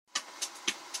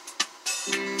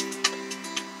Good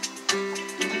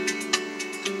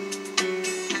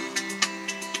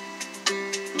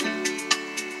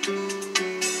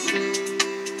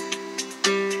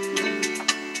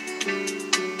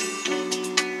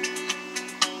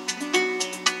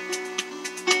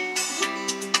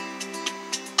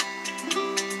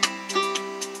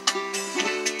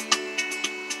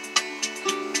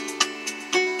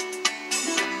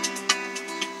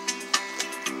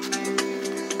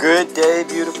day,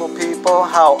 beautiful people.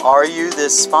 How are you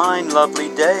this fine, lovely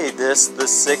day? This, the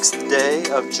 6th day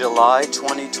of July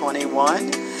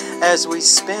 2021, as we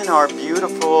spin our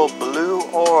beautiful blue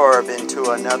orb into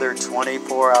another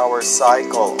 24-hour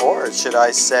cycle, or should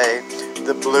I say,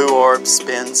 the blue orb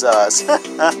spins us.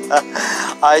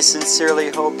 I sincerely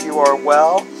hope you are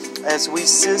well as we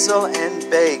sizzle and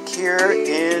bake here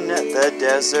in the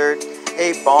desert.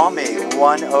 A balmy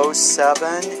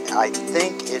 107. I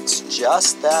think it's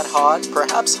just that hot,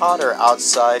 perhaps hotter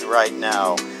outside right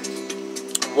now.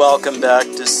 Welcome back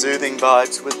to Soothing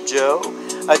Vibes with Joe,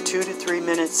 a 2 to 3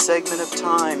 minute segment of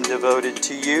time devoted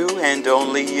to you and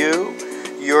only you,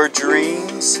 your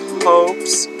dreams,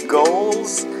 hopes,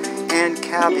 goals, and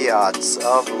caveats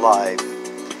of life.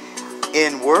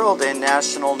 In world and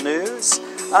national news,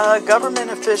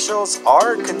 government officials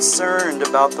are concerned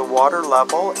about the water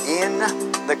level in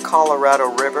the Colorado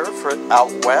River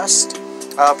out west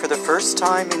for the first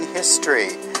time in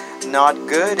history. Not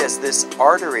good, as this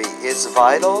artery is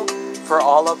vital for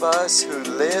all of us who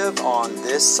live on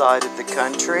this side of the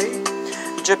country.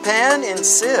 Japan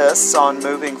insists on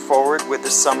moving forward with the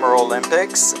Summer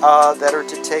Olympics that are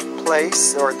to take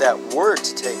place, or that were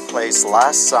to take place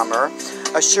last summer,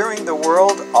 assuring the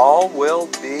world all will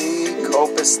be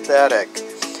copacetic.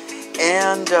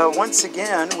 And once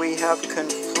again, we have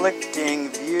conflicting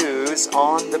views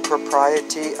on the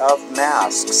propriety of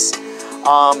masks.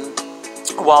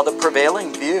 While the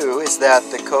prevailing view is that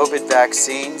the COVID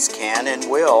vaccines can and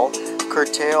will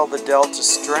curtail the Delta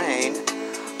strain,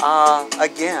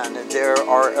 again, there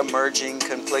are emerging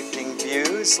conflicting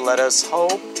views. Let us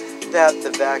hope that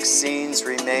the vaccines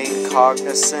remain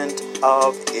cognizant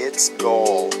of its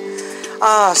goal.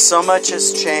 So much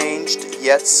has changed,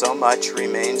 yet so much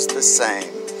remains the same.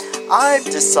 I've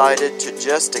decided to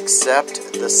just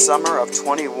accept the summer of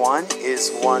 21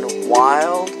 is one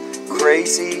wild,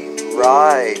 crazy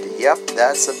ride. Yep,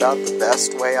 that's about the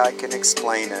best way I can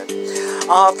explain it.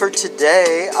 For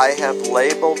today, I have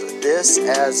labeled this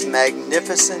as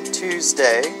Magnificent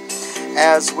Tuesday,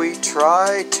 as we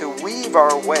try to weave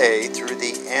our way through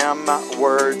the M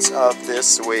words of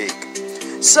this week.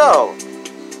 So,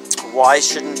 why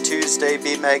shouldn't Tuesday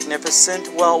be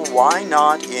magnificent? Well, why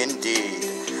not indeed?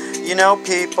 You know,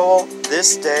 people,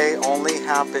 this day only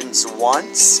happens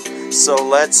once, so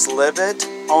let's live it,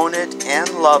 own it, and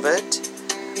love it.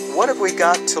 What have we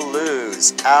got to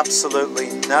lose? Absolutely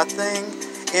nothing.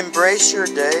 Embrace your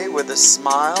day with a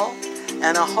smile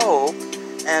and a hope,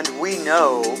 and we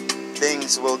know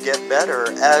things will get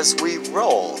better as we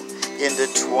roll into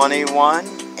 21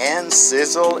 and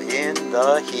sizzle in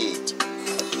the heat.